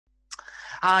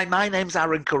Hi, my name's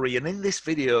Aaron Curry, and in this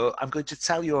video, I'm going to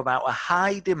tell you about a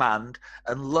high demand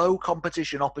and low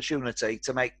competition opportunity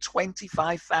to make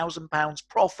 £25,000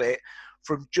 profit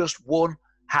from just one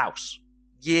house,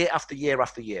 year after year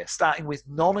after year, starting with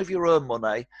none of your own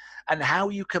money, and how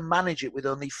you can manage it with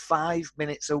only 5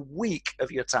 minutes a week of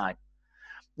your time.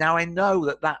 Now, I know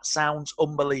that that sounds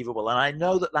unbelievable, and I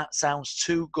know that that sounds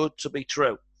too good to be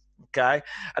true. Okay.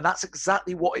 And that's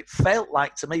exactly what it felt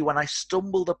like to me when I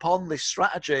stumbled upon this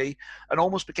strategy and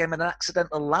almost became an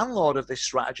accidental landlord of this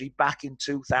strategy back in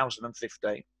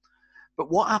 2015. But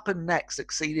what happened next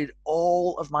exceeded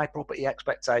all of my property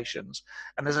expectations.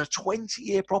 And as a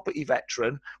 20-year property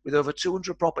veteran with over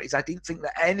 200 properties, I didn't think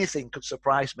that anything could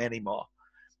surprise me anymore.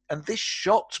 And this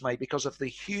shocked me because of the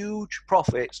huge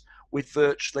profits with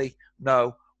virtually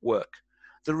no work.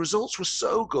 The results were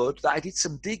so good that I did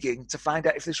some digging to find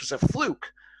out if this was a fluke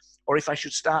or if I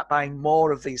should start buying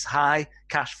more of these high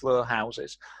cash flow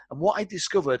houses. And what I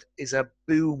discovered is a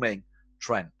booming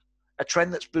trend, a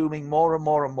trend that's booming more and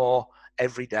more and more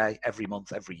every day, every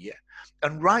month, every year.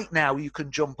 And right now you can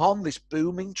jump on this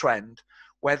booming trend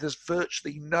where there's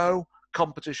virtually no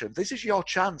competition. This is your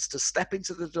chance to step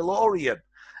into the DeLorean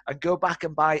and go back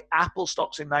and buy Apple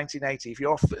stocks in 1980. If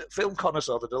you're a film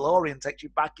connoisseur, the DeLorean takes you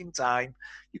back in time.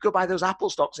 You go buy those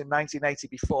Apple stocks in 1980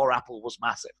 before Apple was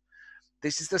massive.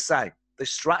 This is the same.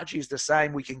 This strategy is the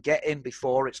same. We can get in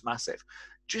before it's massive.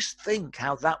 Just think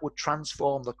how that would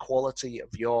transform the quality of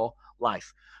your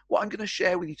life. What I'm going to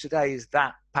share with you today is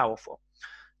that powerful.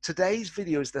 Today's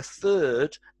video is the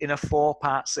third in a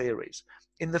 4-part series.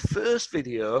 In the first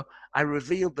video, I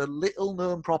revealed the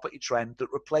little-known property trend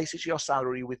that replaces your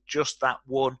salary with just that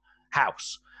one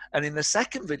house. And in the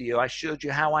second video, I showed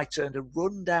you how I turned a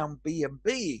rundown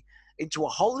B&B into a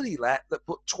holiday let that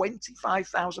put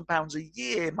 £25,000 a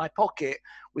year in my pocket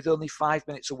with only 5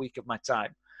 minutes a week of my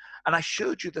time. And I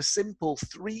showed you the simple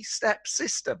 3-step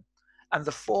system and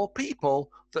the 4 people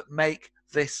that make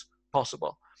this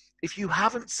possible. If you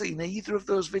haven't seen either of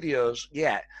those videos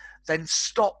yet, then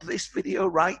stop this video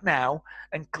right now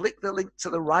and click the link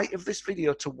to the right of this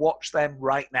video to watch them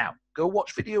right now. Go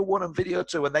watch video 1 and video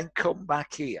 2 and then come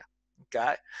back here,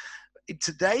 okay? In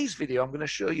today's video, I'm going to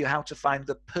show you how to find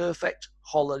the perfect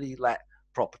holiday let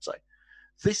property.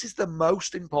 This is the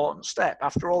most important step.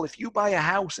 After all, if you buy a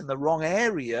house in the wrong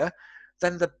area,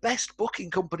 then the best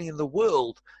booking company in the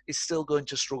world is still going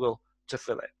to struggle to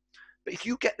fill it. But if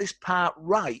you get this part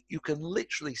right, you can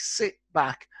literally sit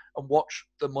back and watch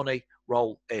the money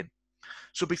roll in.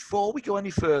 So before we go any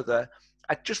further,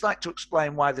 I'd just like to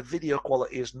explain why the video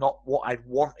quality is not what I'd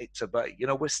want it to be. You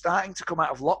know, we're starting to come out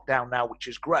of lockdown now, which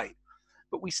is great,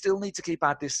 but we still need to keep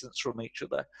our distance from each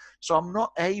other. So I'm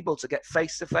not able to get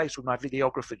face-to-face with my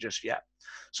videographer just yet.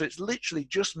 So it's literally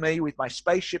just me with my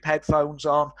spaceship headphones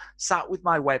on, sat with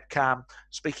my webcam,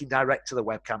 speaking direct to the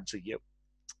webcam to you.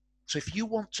 So if you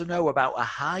want to know about a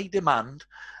high demand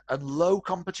and low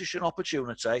competition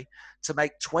opportunity to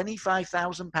make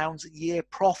 £25,000 a year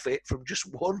profit from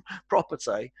just one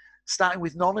property, starting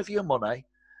with none of your money,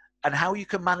 and how you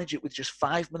can manage it with just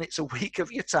 5 minutes a week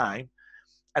of your time,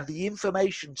 and the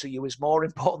information to you is more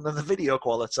important than the video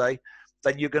quality,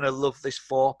 then you're going to love this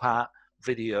 4-part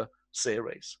video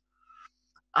series.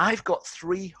 I've got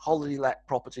 3 holiday let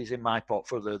properties in my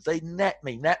portfolio. They net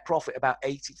me net profit about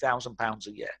 £80,000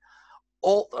 a year.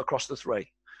 All across the 3,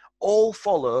 all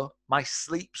follow my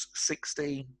Sleeps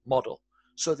 16 model.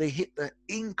 So they hit the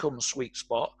income sweet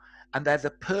spot and they're the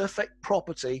perfect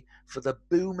property for the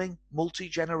booming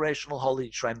multi-generational holiday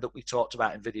trend that we talked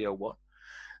about in video 1.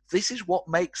 This is what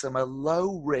makes them a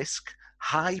low risk,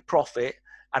 high profit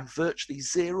and virtually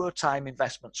zero time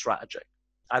investment strategy.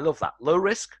 I love that. Low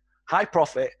risk, high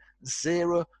profit,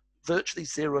 virtually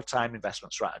zero time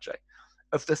investment strategy.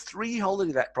 Of the 3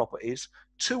 holiday let properties,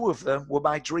 2 of them were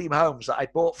my dream homes that I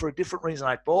bought for a different reason.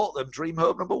 I bought them, dream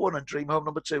home number 1 and dream home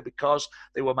number 2, because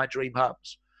they were my dream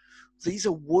homes. These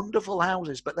are wonderful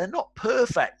houses, but they're not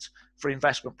perfect for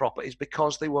investment properties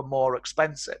because they were more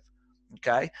expensive.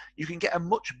 Okay, you can get a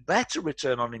much better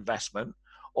return on investment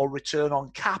or return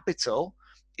on capital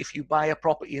if you buy a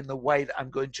property in the way that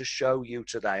I'm going to show you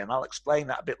today, and I'll explain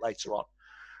that a bit later on.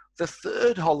 The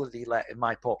 3rd holiday let in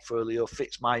my portfolio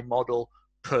fits my model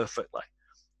perfectly.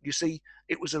 You see,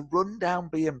 it was a rundown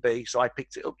B&B, so I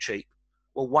picked it up cheap.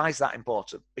 Well, why is that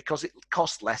important? Because it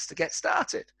costs less to get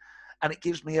started, and it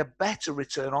gives me a better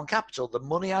return on capital. The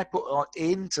money I put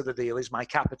into the deal is my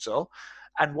capital,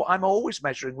 and what I'm always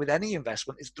measuring with any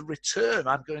investment is the return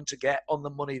I'm going to get on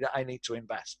the money that I need to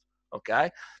invest.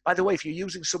 Okay. By the way, if you're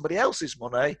using somebody else's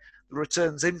money, the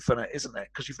return's infinite, isn't it?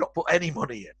 Because you've not put any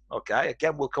money in. Okay.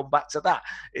 Again, we'll come back to that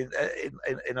in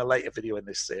a later video in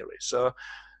this series. So,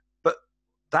 but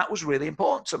that was really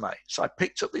important to me. So I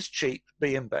picked up this cheap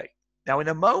B&B. Now, in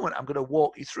a moment, I'm going to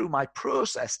walk you through my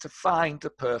process to find the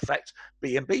perfect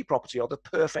B&B property or the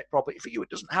perfect property for you. It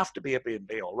doesn't have to be a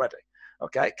B&B already.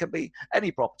 Okay, it can be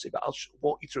any property, but I'll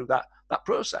walk you through that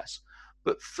process.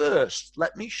 But first,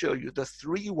 let me show you the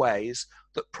 3 ways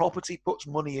that property puts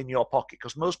money in your pocket,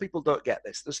 because most people don't get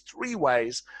this. There's 3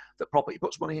 ways that property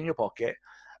puts money in your pocket,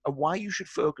 and why you should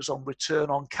focus on return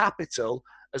on capital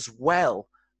as well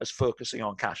as focusing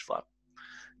on cash flow.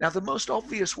 Now, the most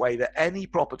obvious way that any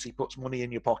property puts money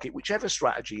in your pocket, whichever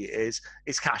strategy it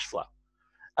is cash flow.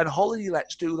 And holiday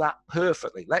lets do that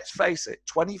perfectly. Let's face it,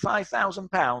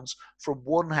 £25,000 from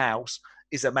one house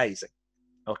is amazing.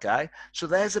 Okay, so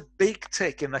there's a big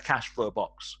tick in the cash flow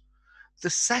box. The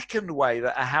second way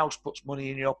that a house puts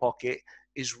money in your pocket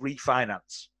is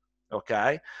refinance.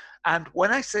 Okay, and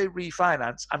when I say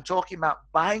refinance, I'm talking about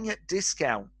buying at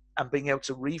discount and being able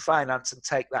to refinance and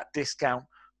take that discount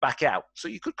back out. So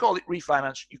you could call it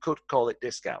refinance, you could call it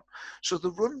discount. So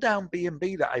the rundown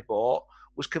B&B that I bought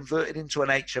was converted into an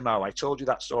HMO. I told you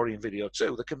that story in video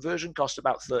 2. The conversion cost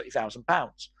about £30,000.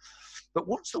 But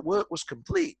once the work was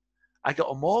complete, I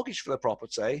got a mortgage for the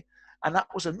property, and that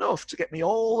was enough to get me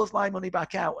all of my money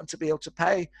back out and to be able to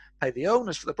pay the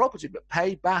owners for the property, but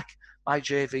pay back my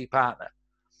JV partner.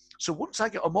 So once I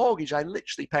got a mortgage, I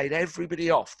literally paid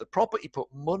everybody off. The property put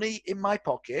money in my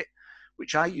pocket,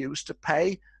 which I used to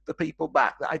pay the people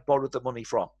back that I borrowed the money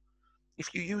from.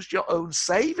 If you used your own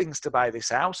savings to buy this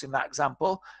house, in that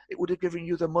example, it would have given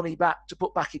you the money back to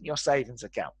put back in your savings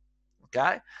account.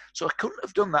 Okay? So I couldn't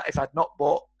have done that if I'd not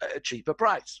bought at a cheaper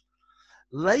price.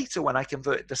 Later, when I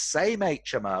converted the same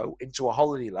HMO into a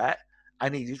holiday let, I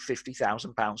needed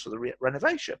 £50,000 for the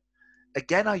renovation.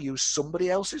 Again, I used somebody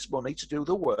else's money to do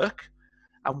the work.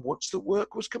 And once the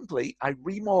work was complete, I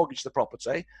remortgaged the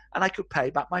property and I could pay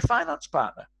back my finance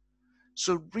partner.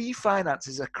 So refinance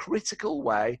is a critical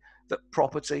way that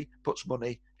property puts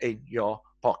money in your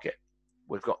pocket.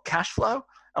 We've got cash flow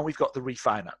and we've got the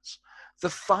refinance. The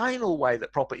final way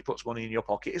that property puts money in your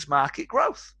pocket is market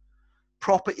growth.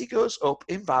 Property goes up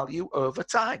in value over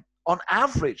time. On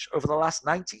average, over the last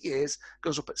 90 years,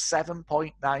 goes up at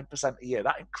 7.9% a year.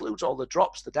 That includes all the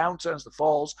drops, the downturns, the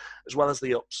falls, as well as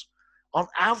the ups. On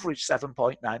average,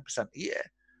 7.9% a year.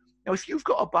 Now, if you've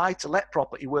got a buy-to-let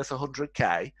property worth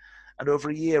 100K, and over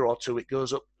a year or two it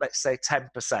goes up, let's say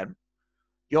 10%,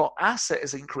 your asset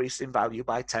has increased in value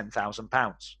by £10,000.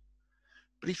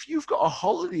 But if you've got a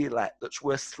holiday let that's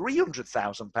worth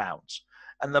 £300,000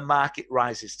 and the market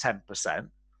rises 10%,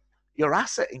 your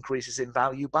asset increases in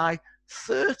value by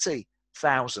 £30,000.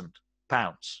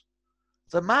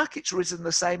 The market's risen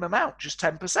the same amount, just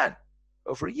 10%,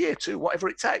 over a year, 2, whatever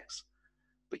it takes.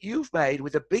 But you've made,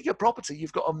 with a bigger property,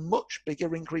 you've got a much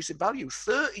bigger increase in value,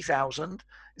 30,000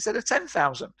 instead of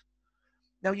 10,000.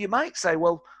 Now you might say,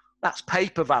 well, that's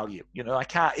paper value. You know, I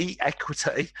can't eat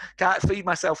equity, can't feed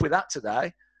myself with that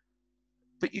today.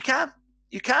 But you can.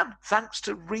 Thanks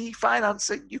to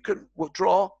refinancing, you can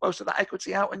withdraw most of that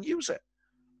equity out and use it.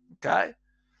 Okay?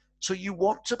 So you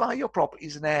want to buy your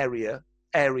properties in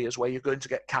areas where you're going to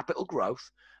get capital growth,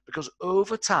 because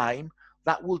over time,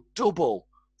 that will double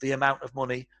the amount of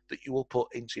money that you will put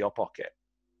into your pocket.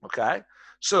 Okay?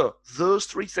 So those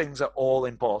 3 things are all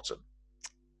important.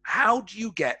 How do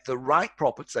you get the right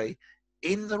property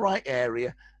in the right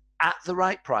area at the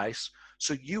right price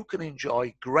so you can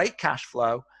enjoy great cash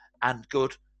flow and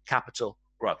good capital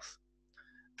growth?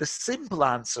 The simple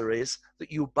answer is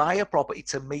that you buy a property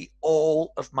to meet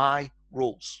all of my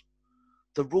rules.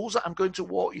 The rules that I'm going to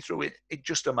walk you through in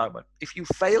just a moment. If you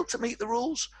fail to meet the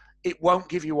rules, it won't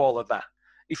give you all of that.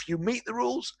 If you meet the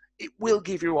rules, it will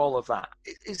give you all of that.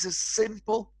 It is as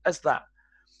simple as that.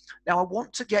 Now, I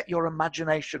want to get your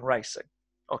imagination racing,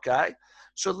 okay?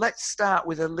 So let's start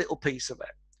with a little piece of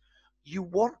it. You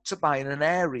want to buy in an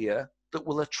area that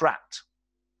will attract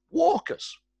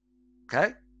walkers,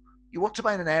 okay? You want to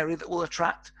buy in an area that will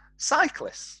attract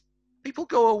cyclists. People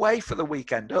go away for the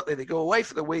weekend, don't they? They go away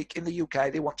for the week in the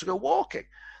UK. They want to go walking.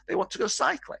 They want to go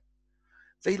cycling.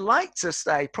 They like to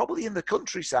stay probably in the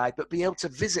countryside, but be able to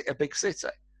visit a big city.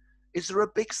 Is there a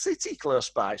big city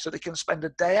close by so they can spend a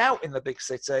day out in the big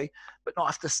city, but not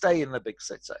have to stay in the big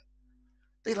city?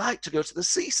 They like to go to the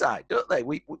seaside, don't they?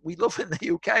 We love in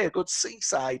the UK a good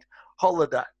seaside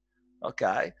holiday,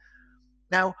 okay?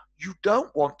 Now, you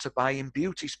don't want to buy in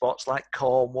beauty spots like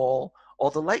Cornwall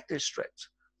or the Lake District.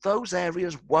 those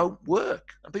areas won't work.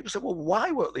 And people say, well,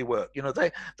 why won't they work? You know,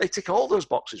 they tick all those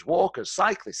boxes: walkers,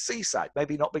 cyclists, seaside,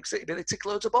 maybe not big city, but they tick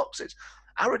loads of boxes.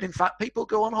 Aaron, in fact, people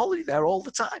go on holiday there all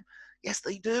the time. Yes,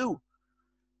 they do.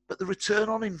 But the return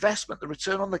on investment, the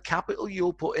return on the capital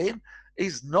you'll put in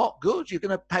is not good. You're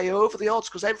going to pay over the odds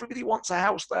because everybody wants a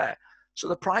house there. So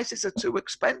the prices are too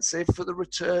expensive for the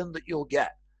return that you'll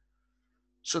get.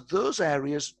 So those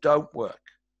areas don't work.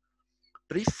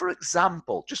 But if, for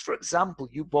example, just for example,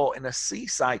 you bought in a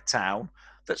seaside town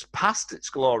that's past its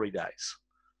glory days,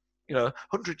 you know,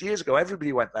 100 years ago,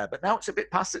 everybody went there, but now it's a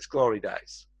bit past its glory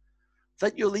days,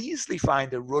 then you'll easily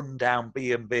find a rundown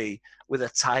B&B with a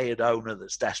tired owner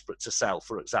that's desperate to sell,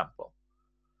 for example.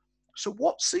 So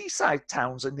what seaside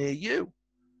towns are near you?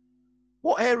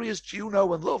 What areas do you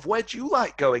know and love? Where do you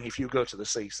like going if you go to the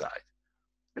seaside?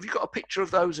 Have you got a picture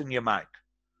of those in your mind?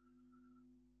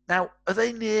 Now, are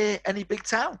they near any big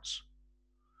towns?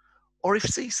 Or if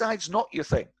seaside's not your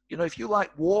thing, you know, if you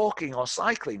like walking or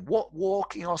cycling, what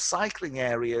walking or cycling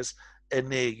areas are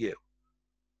near you?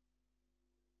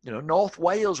 You know, North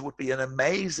Wales would be an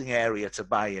amazing area to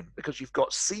buy in because you've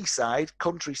got seaside,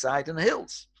 countryside and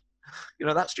hills. You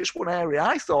know, that's just one area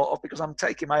I thought of because I'm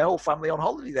taking my whole family on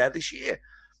holiday there this year.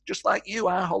 Just like you,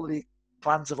 our holiday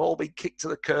plans have all been kicked to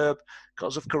the curb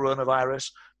because of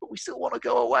coronavirus, but we still want to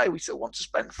go away. We still want to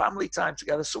spend family time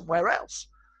together somewhere else.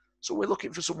 So we're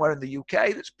looking for somewhere in the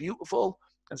UK that's beautiful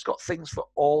and it's got things for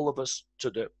all of us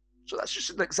to do. So that's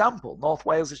just an example. North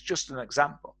Wales is just an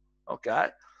example, okay?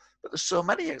 But there's so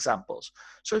many examples.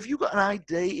 So if you've got an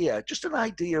idea, just an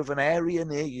idea of an area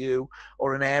near you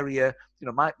or an area, you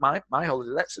know, my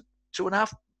holiday, that's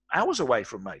 2.5 hours away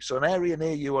from me. So an area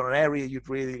near you or an area you'd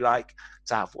really like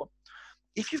to have one.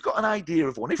 If you've got an idea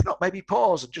of one, if not, maybe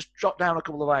pause and just jot down a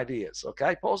couple of ideas,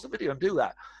 okay? Pause the video and do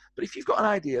that. But if you've got an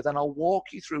idea, then I'll walk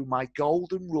you through my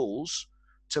golden rules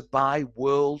to buy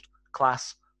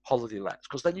world-class holiday lets,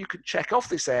 because then you can check off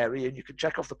this area and you can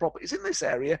check off the properties in this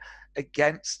area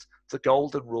against the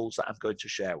golden rules that I'm going to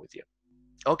share with you.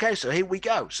 Okay, so here we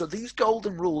go. So these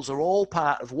golden rules are all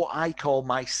part of what I call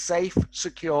my safe,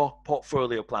 secure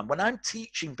portfolio plan. When I'm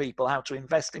teaching people how to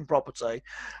invest in property,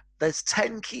 there's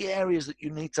 10 key areas that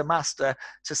you need to master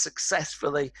to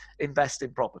successfully invest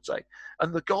in property.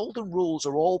 And the golden rules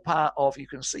are all part of, you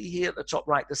can see here at the top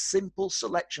right, the simple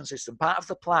selection system, part of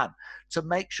the plan to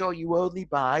make sure you only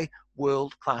buy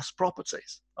world-class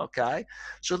properties, okay?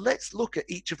 So let's look at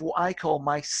each of what I call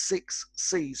my 6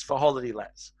 C's for holiday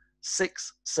lets.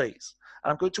 6 C's.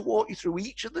 And I'm going to walk you through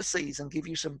each of the C's and give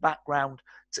you some background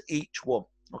to each one,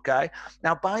 okay?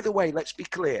 Now, by the way, let's be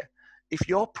clear. If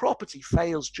your property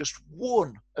fails just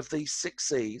one of these 6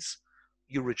 C's,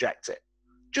 you reject it.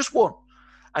 Just one.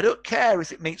 I don't care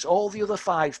if it meets all the other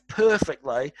 5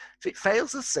 perfectly. If it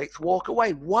fails the 6th, walk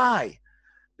away. Why?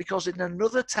 Because in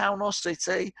another town or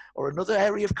city or another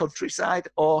area of countryside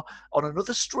or on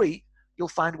another street, you'll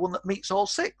find one that meets all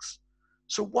 6.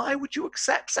 So why would you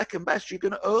accept second best? You're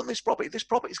going to own this property. This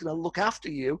property is going to look after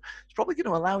you. It's probably going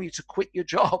to allow you to quit your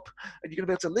job and you're going to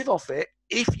be able to live off it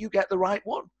if you get the right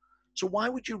one. So why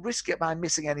would you risk it by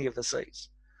missing any of the C's?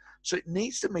 So it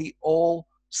needs to meet all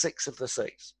 6 of the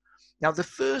C's. Now, the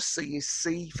first C is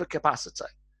C for capacity.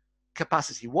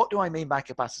 Capacity. What do I mean by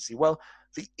capacity? Well,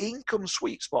 the income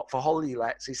sweet spot for holiday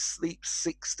lets is sleep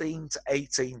 16 to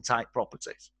 18 type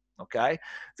properties. Okay,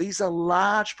 these are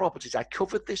large properties. I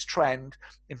covered this trend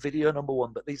in video number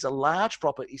 1, but these are large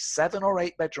properties, 7 or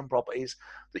 8 bedroom properties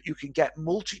that you can get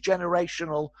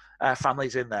multi-generational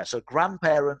families in there. So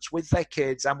grandparents with their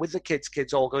kids and with the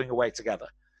kids all going away together.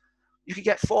 You can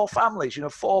get 4 families, you know,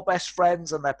 4 best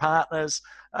friends and their partners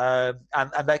and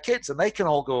their kids, and they can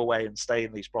all go away and stay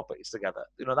in these properties together.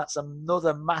 You know, that's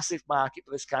another massive market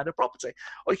for this kind of property.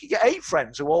 Or you can get 8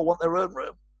 friends who all want their own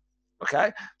room.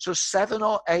 Okay, so 7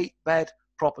 or 8 bed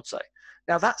property.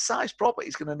 Now that size property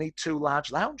is going to need 2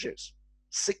 large lounges.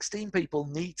 16 people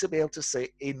need to be able to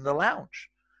sit in the lounge.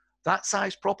 That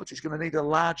size property is going to need a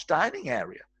large dining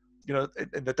area. You know,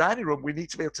 in the dining room, we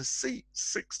need to be able to seat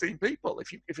 16 people.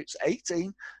 If it's 18,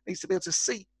 it needs to be able to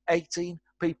seat 18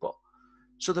 people.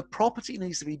 So the property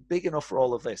needs to be big enough for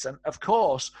all of this. And of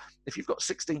course, if you've got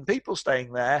 16 people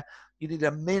staying there, you need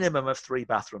a minimum of 3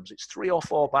 bathrooms. It's 3 or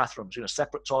 4 bathrooms. You know,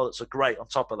 separate toilets are great on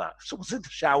top of that. If someone's in the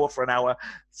shower for an hour,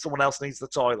 someone else needs the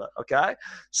toilet, okay?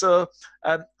 So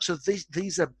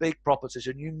these are big properties,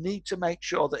 and you need to make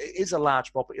sure that it is a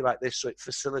large property like this so it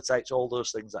facilitates all those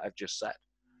things that I've just said.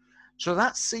 So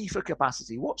that's C for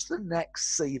capacity. What's the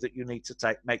next C that you need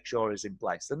to make sure is in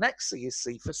place? The next C is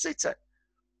C for city.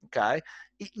 Okay,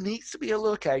 it needs to be a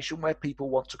location where people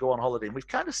want to go on holiday. And we've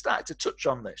kind of started to touch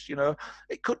on this.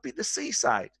 It could be the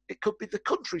seaside, it could be the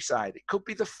countryside, it could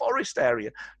be the forest area.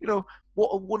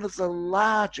 What are one of the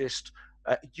largest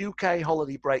UK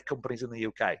holiday break companies in the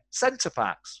UK? Centre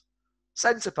Parks.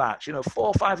 Centre Parks, 4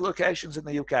 or 5 locations in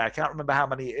the UK. I can't remember how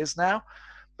many it is now,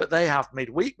 but they have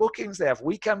midweek bookings, they have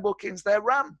weekend bookings, they're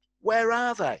rammed. Where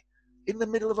are they? In the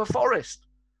middle of a forest.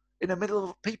 In the middle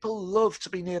of, people love to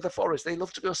be near the forest. They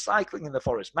love to go cycling in the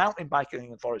forest, mountain biking in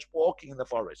the forest, walking in the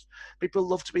forest. People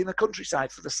love to be in the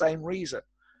countryside for the same reason.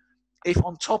 If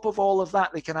on top of all of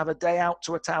that, they can have a day out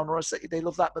to a town or a city, they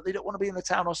love that, but they don't want to be in the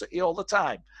town or city all the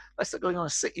time. Unless they're going on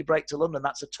a city break to London,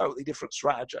 that's a totally different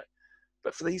strategy.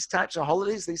 But for these types of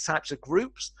holidays, these types of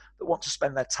groups that want to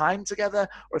spend their time together,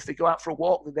 or if they go out for a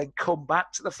walk, they then come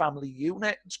back to the family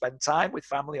unit and spend time with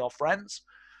family or friends.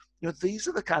 These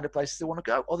are the kind of places they want to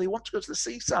go. Or they want to go to the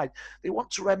seaside. They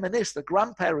want to reminisce. The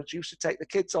grandparents used to take the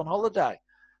kids on holiday.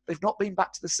 They've not been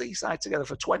back to the seaside together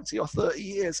for 20 or 30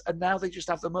 years, and now they just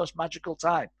have the most magical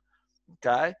time.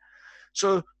 Okay?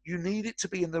 So you need it to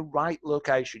be in the right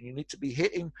location. You need to be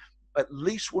hitting at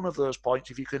least one of those points.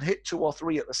 If you can hit 2 or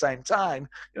 3 at the same time,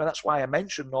 that's why I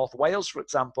mentioned North Wales, for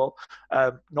example.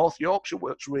 North Yorkshire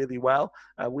works really well.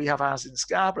 We have ours in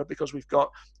Scarborough because we've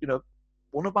got,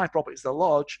 one of my properties, the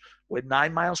lodge, we're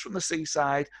 9 miles from the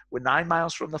seaside, we're 9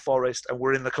 miles from the forest, and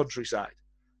we're in the countryside.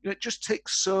 It just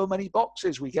ticks so many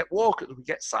boxes. We get walkers, we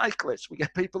get cyclists, we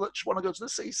get people that just want to go to the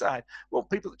seaside, we want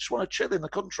people that just want to chill in the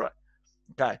country.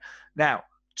 Okay. Now,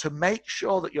 to make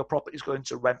sure that your property is going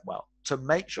to rent well, the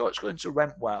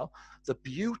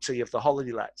beauty of the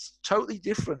holiday lets, totally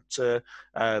different to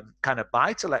kind of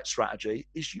buy-to-let strategy,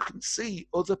 is you can see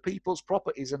other people's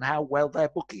properties and how well they're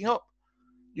booking up.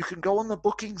 You can go on the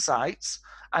booking sites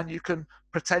and you can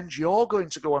pretend you're going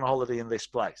to go on holiday in this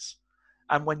place.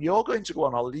 And when you're going to go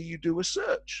on holiday, you do a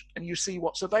search and you see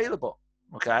what's available.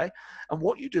 Okay. And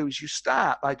what you do is you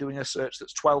start by doing a search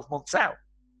that's 12 months out.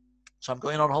 So I'm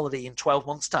going on holiday in 12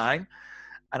 months' time,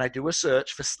 and I do a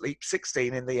search for Sleep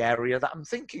 16 in the area that I'm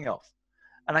thinking of.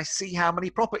 And I see how many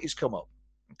properties come up.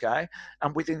 Okay.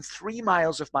 And within 3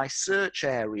 miles of my search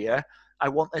area, I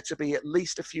want there to be at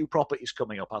least a few properties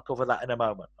coming up. I'll cover that in a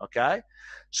moment, okay?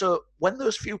 So when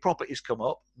those few properties come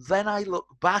up, then I look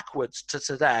backwards to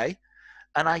today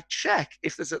and I check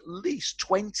if there's at least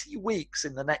 20 weeks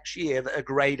in the next year that are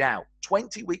grayed out,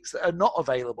 20 weeks that are not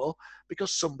available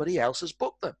because somebody else has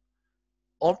booked them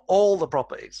on all the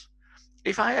properties.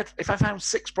 If I found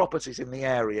 6 properties in the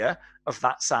area of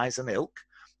that size and ilk,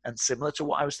 and similar to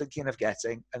what I was thinking of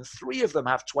getting, and 3 of them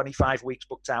have 25 weeks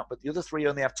booked out, but the other 3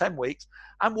 only have 10 weeks,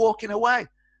 I'm walking away.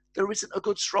 There isn't a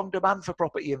good, strong demand for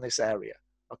property in this area,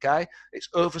 okay? It's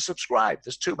oversubscribed.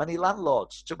 There's too many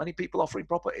landlords, too many people offering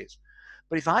properties.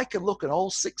 But if I can look and all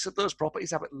 6 of those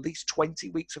properties have at least 20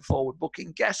 weeks of forward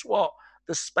booking, guess what?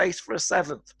 There's space for a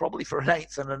 7th, probably for an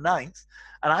 8th and a 9th,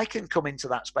 and I can come into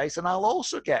that space and I'll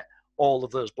also get all of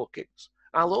those bookings.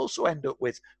 I'll also end up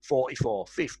with 44,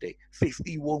 50,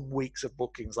 51 weeks of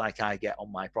bookings like I get on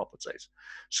my properties.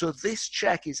 So this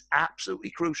check is absolutely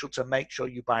crucial to make sure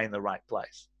you buy in the right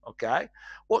place, okay?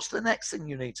 What's the next thing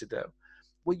you need to do?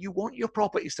 Well, you want your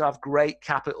properties to have great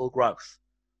capital growth,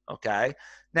 okay?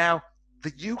 Now,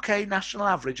 the UK national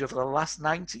average over the last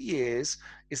 90 years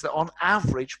is that on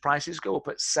average, prices go up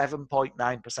at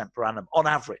 7.9% per annum, on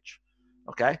average.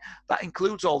 Okay, that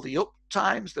includes all the up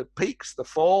times, the peaks, the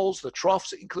falls, the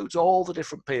troughs. It includes all the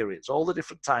different periods, all the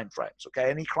different time frames.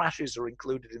 Okay, any crashes are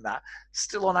included in that.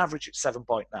 Still on average, it's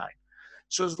 7.9.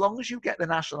 So as long as you get the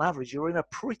national average, you're in a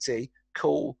pretty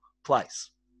cool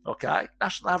place. Okay,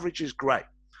 national average is great.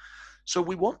 So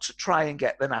we want to try and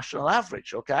get the national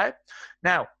average. Okay,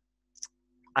 now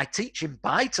I teach in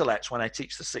buy-to-lets when I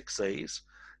teach the 6 C's,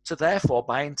 to therefore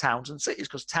buy in towns and cities,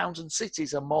 because towns and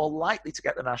cities are more likely to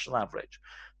get the national average.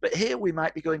 But here we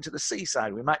might be going to the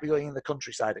seaside, we might be going in the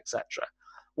countryside, etc.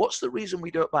 What's the reason we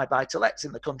don't buy buy-to-lets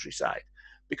in the countryside?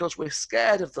 Because we're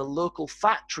scared of the local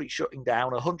factory shutting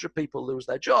down, 100 people lose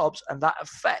their jobs, and that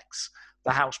affects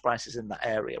the house prices in that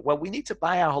area. Well, we need to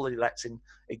buy our holiday lets in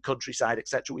countryside,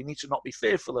 etc. We need to not be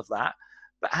fearful of that.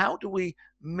 But how do we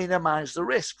minimize the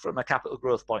risk from a capital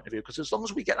growth point of view? Because as long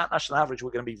as we get that national average, we're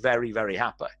going to be very, very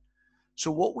happy. So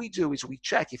what we do is we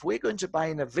check, if we're going to buy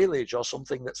in a village or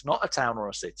something that's not a town or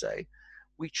a city,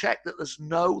 we check that there's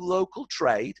no local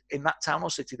trade in that town or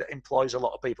city that employs a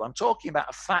lot of people. I'm talking about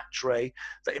a factory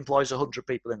that employs 100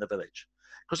 people in the village.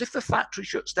 Because if the factory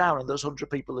shuts down and those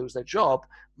 100 people lose their job,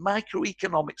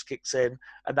 microeconomics kicks in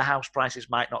and the house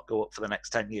prices might not go up for the next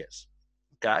 10 years.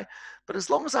 Okay, but as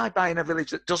long as I buy in a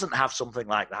village that doesn't have something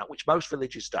like that, which most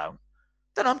villages don't,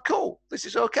 then I'm cool. This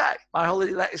is okay. My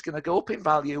holiday let is going to go up in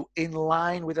value in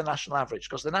line with the national average,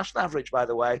 because the national average, by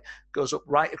the way, goes up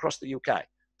right across the UK.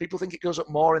 People think it goes up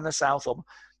more in the south.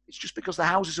 It's just because the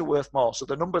houses are worth more, so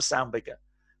the numbers sound bigger.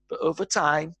 But over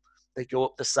time, they go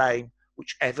up the same,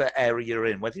 whichever area you're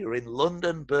in, whether you're in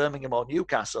London, Birmingham, or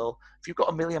Newcastle. If you've got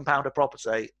 £1 million of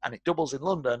property and it doubles in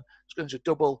London, it's going to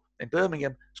double in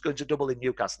Birmingham, it's going to double in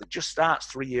Newcastle. It just starts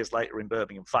 3 years later in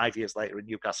Birmingham, 5 years later in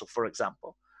Newcastle, for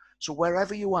example. So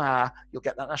wherever you are, you'll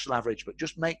get that national average, but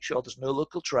just make sure there's no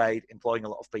local trade employing a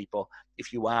lot of people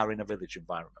if you are in a village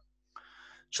environment.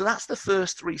 So that's the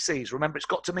first 3 C's. Remember, it's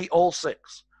got to meet all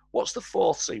 6. What's the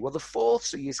 4th C? Well, the 4th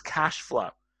C is cash flow.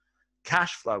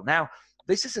 Cash flow. Now,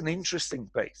 this is an interesting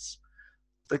piece.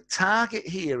 The target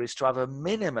here is to have a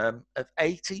minimum of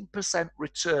 18%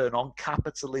 return on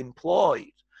capital employed.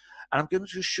 And I'm going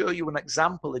to show you an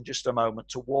example in just a moment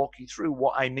to walk you through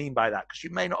what I mean by that, because you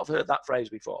may not have heard that phrase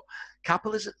before.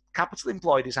 Capital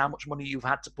employed is how much money you've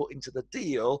had to put into the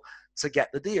deal to get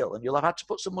the deal. And you'll have had to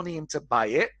put some money in to buy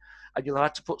it, and you'll have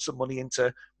had to put some money in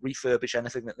to refurbish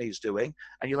anything that needs doing,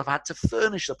 and you'll have had to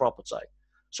furnish the property.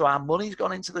 So our money's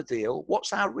gone into the deal.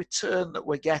 What's our return that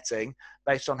we're getting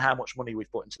based on how much money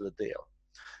we've put into the deal?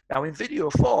 Now, in video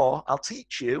 4, I'll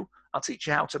teach you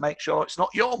how to make sure it's not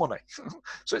your money.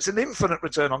 So it's an infinite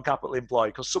return on capital employed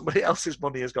because somebody else's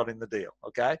money has gone in the deal,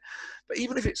 okay? But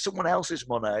even if it's someone else's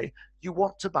money, you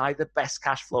want to buy the best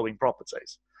cash flowing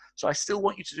properties. So I still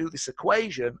want you to do this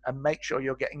equation and make sure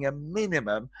you're getting a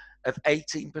minimum of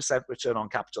 18% return on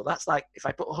capital. That's like if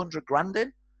I put 100 grand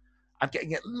in, I'm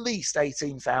getting at least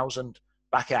 18,000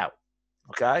 back out,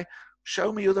 okay?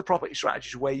 Show me other property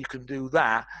strategies where you can do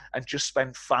that and just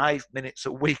spend 5 minutes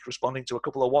a week responding to a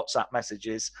couple of WhatsApp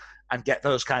messages and get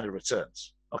those kind of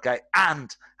returns, okay? And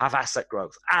have asset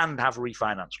growth and have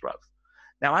refinance growth.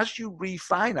 Now, as you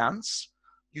refinance,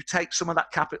 you take some of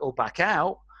that capital back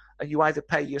out and you either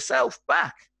pay yourself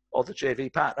back or the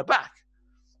JV partner back.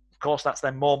 Of course, that's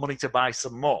then more money to buy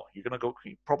some more. You're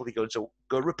probably going to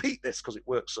go repeat this because it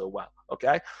works so well,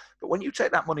 okay? But when you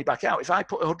take that money back out, if I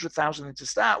put 100,000 in to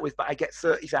start with, but I get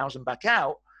 30,000 back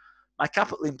out, my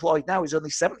capital employed now is only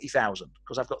 70,000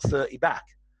 because I've got 30 back,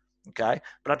 okay?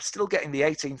 But I'm still getting the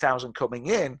 18,000 coming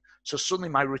in, so suddenly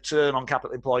my return on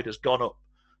capital employed has gone up.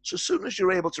 So as soon as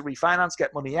you're able to refinance,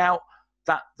 get money out,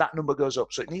 that number goes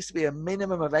up. So it needs to be a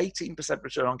minimum of 18%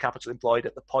 return on capital employed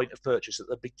at the point of purchase, at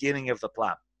the beginning of the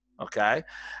plan. Okay,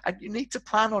 and you need to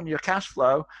plan on your cash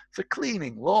flow for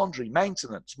cleaning, laundry,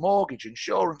 maintenance, mortgage,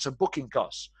 insurance, and booking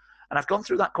costs. And I've gone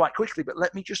through that quite quickly, but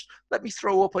let me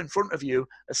throw up in front of you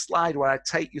a slide where I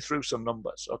take you through some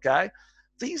numbers. Okay,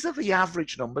 these are the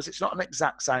average numbers. It's not an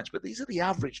exact science, but these are the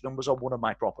average numbers on one of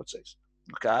my properties.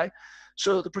 Okay,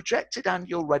 so the projected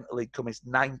annual rental income is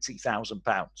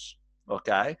 £90,000.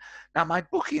 Okay, now my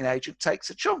booking agent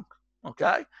takes a chunk.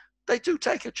 Okay. They do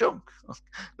take a chunk,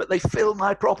 but they fill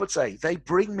my property. They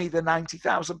bring me the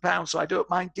 £90,000, so I don't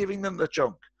mind giving them the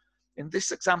chunk. In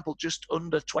this example, just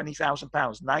under £20,000,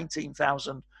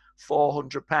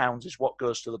 £19,400 is what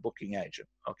goes to the booking agent,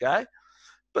 okay?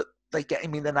 But they're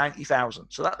getting me the 90,000,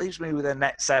 so that leaves me with a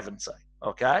net 70,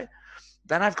 okay?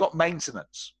 Then I've got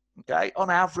maintenance, okay?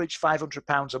 On average,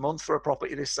 £500 a month for a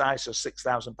property this size, so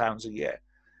 £6,000 a year.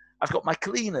 I've got my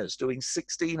cleaners doing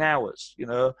 16 hours,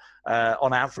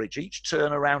 on average. Each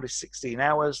turnaround is 16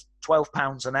 hours,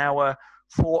 £12 an hour,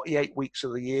 48 weeks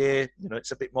of the year.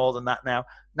 It's a bit more than that now,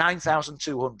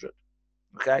 9,200.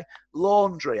 Okay.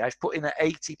 Laundry, I've put in at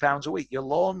 £80 a week. You're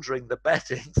laundering the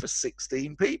bedding for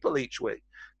 16 people each week.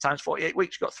 Times 48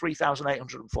 weeks, you've got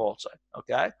 3,840.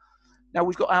 Okay. Now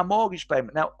we've got our mortgage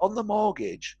payment. Now on the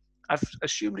mortgage, I've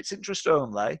assumed it's interest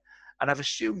only. And I've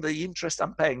assumed the interest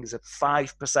I'm paying is at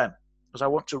 5% because I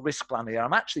want to risk plan here.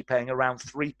 I'm actually paying around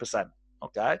 3%,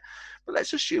 okay? But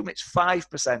let's assume it's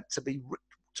 5% to be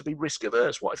risk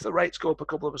averse. What if the rates go up a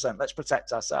couple of percent? Let's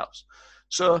protect ourselves.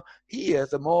 So here,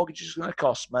 the mortgage is going to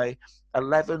cost me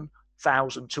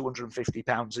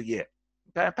 £11,250 a year.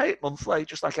 Okay, I pay it monthly,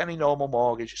 just like any normal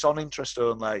mortgage. It's on interest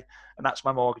only, and that's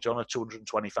my mortgage on a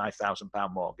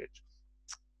 £225,000 mortgage.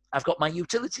 I've got my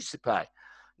utilities to pay.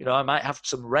 I might have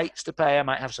some rates to pay. I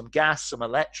might have some gas, some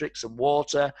electric, some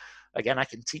water. Again, I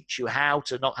can teach you how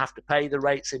to not have to pay the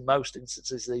rates in most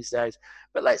instances these days.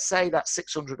 But let's say that's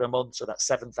 £600 a month, so that's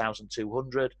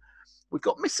 £7,200. We've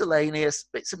got miscellaneous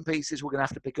bits and pieces. We're going to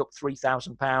have to pick up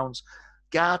 £3,000.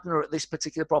 Gardener at this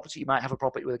particular property, you might have a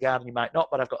property with a garden, you might not,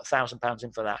 but I've got £1,000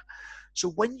 in for that. So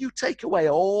when you take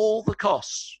away all the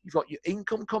costs, you've got your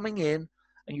income coming in,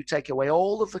 and you take away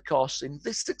all of the costs. In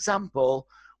this example,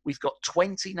 we've got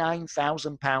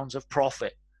 £29,000 of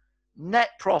profit. net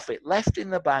profit left in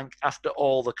the bank after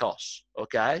all the costs,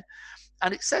 okay?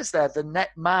 And it says there the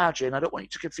net margin, I don't want you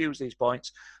to confuse these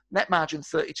points, net margin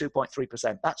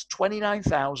 32.3%. That's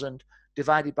 29,000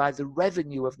 divided by the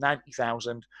revenue of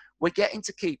 90,000. We're getting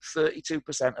to keep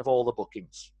 32% of all the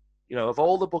bookings. You know, of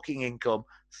all the booking income,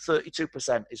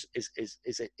 32%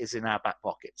 is in our back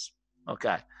pockets.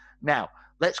 Okay. Now,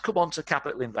 let's come on to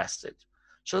capital invested.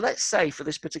 So let's say for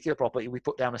this particular property, we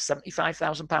put down a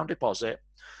 £75,000 deposit.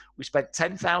 We spent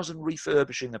 10,000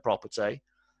 refurbishing the property,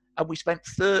 and we spent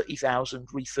 30,000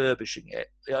 refurbishing it,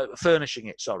 furnishing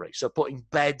it, sorry. So putting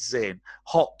beds in,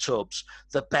 hot tubs,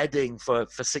 the bedding for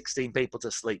 16 people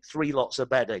to sleep, 3 lots of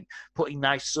bedding, putting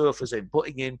nice sofas in,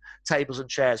 putting in tables and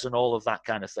chairs and all of that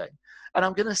kind of thing. And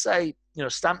I'm going to say, you know,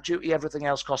 stamp duty, everything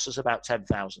else costs us about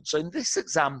 10,000. So in this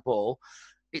example,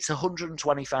 it's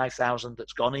 125,000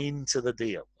 that's gone into the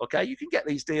deal. Okay, you can get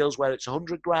these deals where it's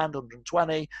 100 grand,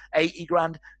 120, 80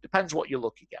 grand, depends what you're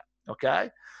looking at. Okay,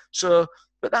 so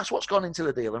but that's what's gone into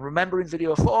the deal. And remember, in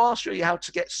video 4, I'll show you how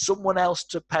to get someone else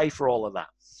to pay for all of that,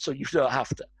 so you don't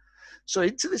have to. So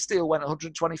into this deal went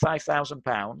 125,000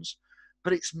 pounds,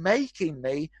 but it's making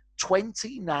me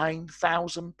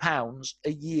 29,000 pounds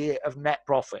a year of net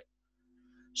profit.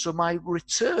 So my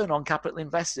return on capital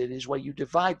invested is where you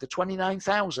divide the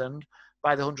 29,000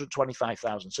 by the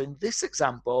 125,000. So in this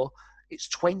example, it's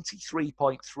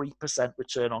 23.3%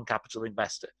 return on capital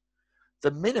invested.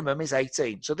 The minimum is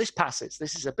 18. So this passes.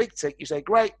 This is a big tick. You say,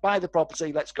 great, buy the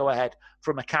property. Let's go ahead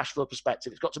from a cash flow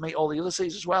perspective. It's got to meet all the other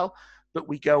C's as well, but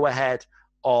we go ahead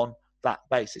on that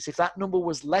basis. If that number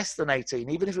was less than 18,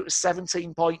 even if it was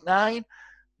 17.9,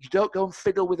 you don't go and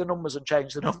fiddle with the numbers and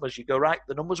change the numbers. You go, right,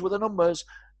 the numbers were the numbers.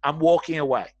 I'm walking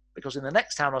away, because in the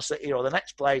next town or city or the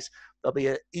next place, there'll be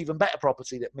an even better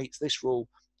property that meets this rule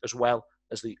as well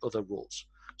as the other rules.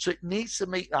 So it needs to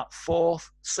meet that 4th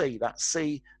C, that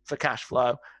C for cash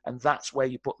flow, and that's where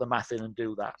you put the math in and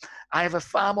do that. I have a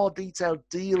far more detailed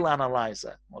deal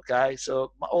analyzer, okay?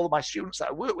 So all of my students that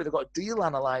I work with have got a deal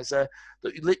analyzer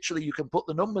that literally you can put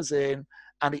the numbers in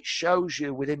and it shows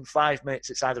you within 5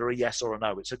 minutes it's either a yes or a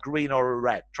no. It's a green or a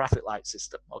red traffic light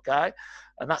system, okay?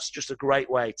 And that's just a great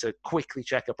way to quickly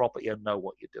check a property and know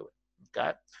what you're doing,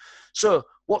 okay? So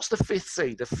what's the 5th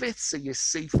C? The 5th C is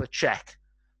C for check.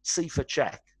 C for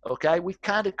check. Okay, we've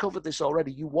kind of covered this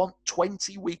already. You want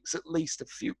 20 weeks at least of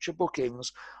future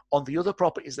bookings on the other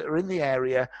properties that are in the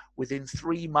area within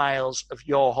 3 miles of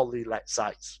your holiday let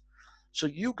sites. So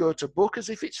you go to book as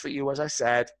if it's for you, as I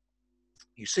said.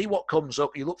 You see what comes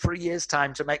up. You look for a year's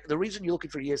time to make, the reason you're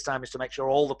looking for a year's time is to make sure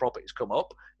all the properties come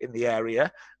up in the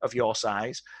area of your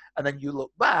size. And then you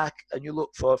look back and you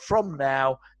look for, from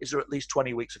now, is there at least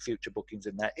 20 weeks of future bookings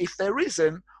in there? If there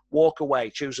isn't, walk away,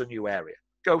 choose a new area.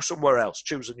 Go somewhere else,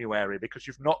 choose a new area, because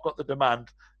you've not got the demand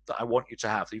that I want you to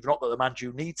have. You've not got the demand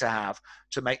you need to have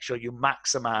to make sure you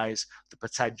maximize the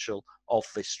potential of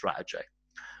this strategy.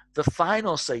 The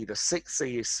final C, the 6th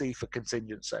C, is C for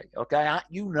contingency. Okay,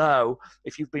 you know,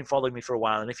 if you've been following me for a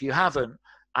while, and if you haven't,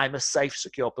 I'm a safe,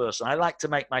 secure person. I like to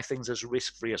make my things as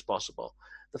risk-free as possible.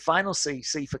 The final C,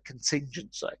 C for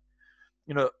contingency.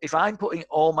 You know, if I'm putting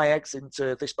all my eggs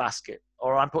into this basket,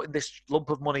 or I'm putting this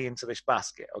lump of money into this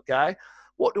basket, okay,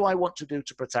 what do I want to do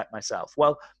to protect myself?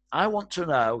 Well, I want to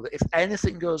know that if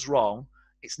anything goes wrong,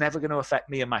 it's never going to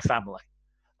affect me and my family.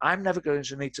 I'm never going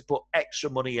to need to put extra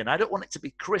money in. I don't want it to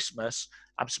be Christmas.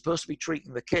 I'm supposed to be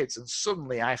treating the kids, and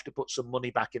suddenly I have to put some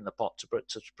money back in the pot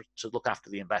to look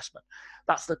after the investment.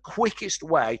 That's the quickest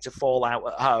way to fall out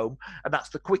at home, and that's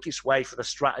the quickest way for the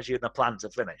strategy and the plan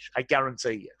to finish. I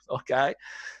guarantee you, okay?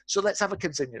 So let's have a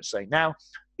contingency. Now,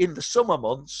 in the summer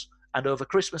months, and over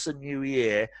Christmas and New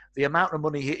Year, the amount of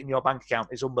money hitting your bank account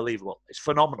is unbelievable. It's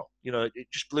phenomenal. You know, it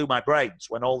just blew my brains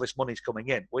when all this money's coming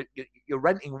in. You're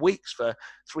renting weeks for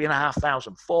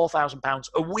 £3,500, £4,000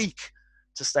 a week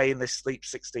to stay in this Sleep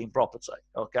 16 property,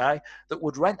 okay? That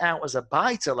would rent out as a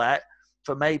buy-to-let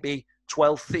for maybe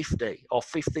 $1,250 or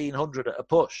 $1,500 at a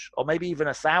push, or maybe even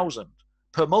 $1,000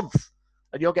 per month.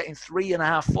 And you're getting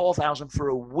 $3,500, $4,000 for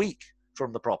a week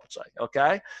from the property,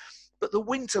 okay? But the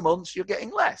winter months, you're getting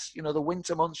less. You know, the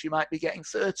winter months, you might be getting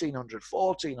 $1,300,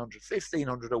 $1,400,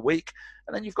 $1,500 a week,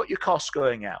 and then you've got your costs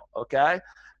going out, okay?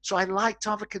 So I like to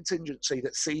have a contingency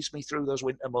that sees me through those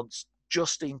winter months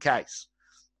just in case.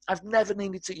 I've never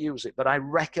needed to use it, but I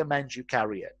recommend you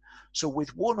carry it. So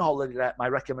with one holiday let, my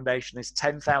recommendation is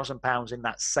 £10,000 in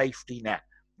that safety net,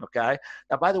 okay?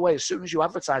 Now, by the way, as soon as you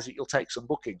advertise it, you'll take some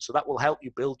bookings, so that will help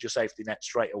you build your safety net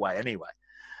straight away anyway.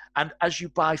 And as you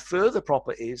buy further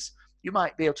properties, you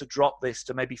might be able to drop this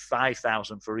to maybe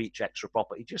 5,000 for each extra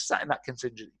property, just sat in that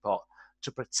contingency pot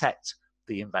to protect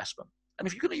the investment. And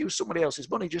if you're going to use somebody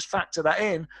else's money, just factor that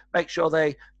in, make sure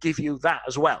they give you that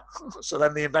as well. So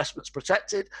then the investment's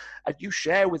protected, and you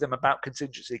share with them about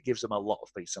contingency. It gives them a lot of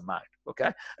peace of mind, okay?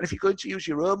 And if you're going to use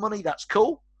your own money, that's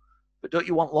cool, but don't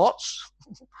you want lots?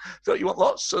 Don't you want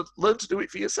lots? So learn to do it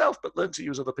for yourself, but learn to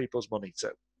use other people's money too,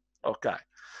 okay?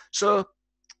 So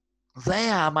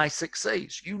they are my 6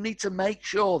 C's. You need to make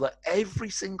sure that every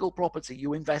single property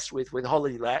you invest with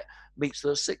Holiday Let meets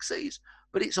those 6 C's.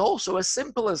 But it's also as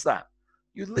simple as that.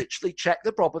 You literally check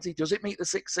the property. Does it meet the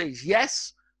 6 C's?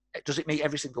 Yes. Does it meet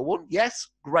every single one? Yes.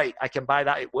 Great. I can buy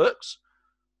that. It works.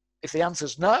 If the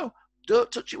answer's no, don't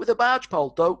touch it with a barge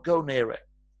pole. Don't go near it.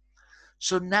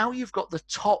 So now you've got the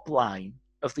top line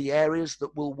of the areas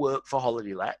that will work for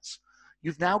holiday lets.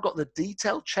 You've now got the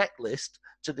detailed checklist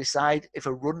to decide if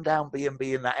a rundown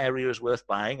B&B in that area is worth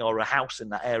buying, or a house in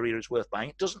that area is worth buying.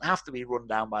 It doesn't have to be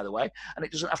rundown, by the way, and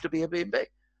it doesn't have to be a B&B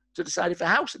to decide if a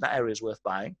house in that area is worth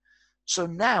buying. So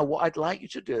now what I'd like you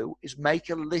to do is make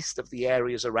a list of the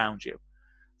areas around you.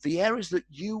 The areas that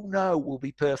you know will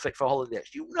be perfect for holidays.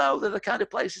 You know they're the kind of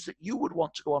places that you would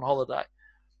want to go on holiday.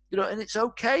 You know, and it's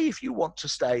okay if you want to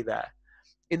stay there.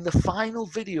 In the final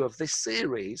video of this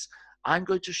series, I'm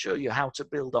going to show you how to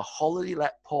build a holiday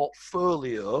let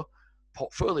portfolio,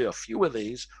 a few of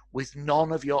these, with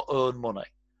none of your own money.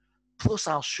 Plus,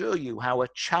 I'll show you how a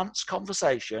chance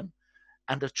conversation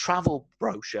and a travel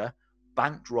brochure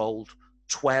bankrolled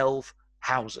 12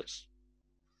 houses.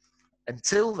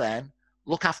 Until then,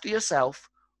 look after yourself,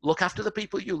 look after the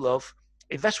people you love,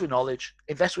 invest with knowledge,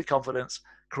 invest with confidence,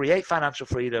 create financial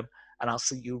freedom, and I'll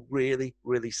see you really,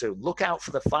 really soon. Look out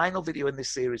for the final video in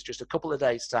this series, just a couple of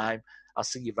days' time. I'll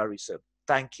see you very soon.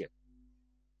 Thank you.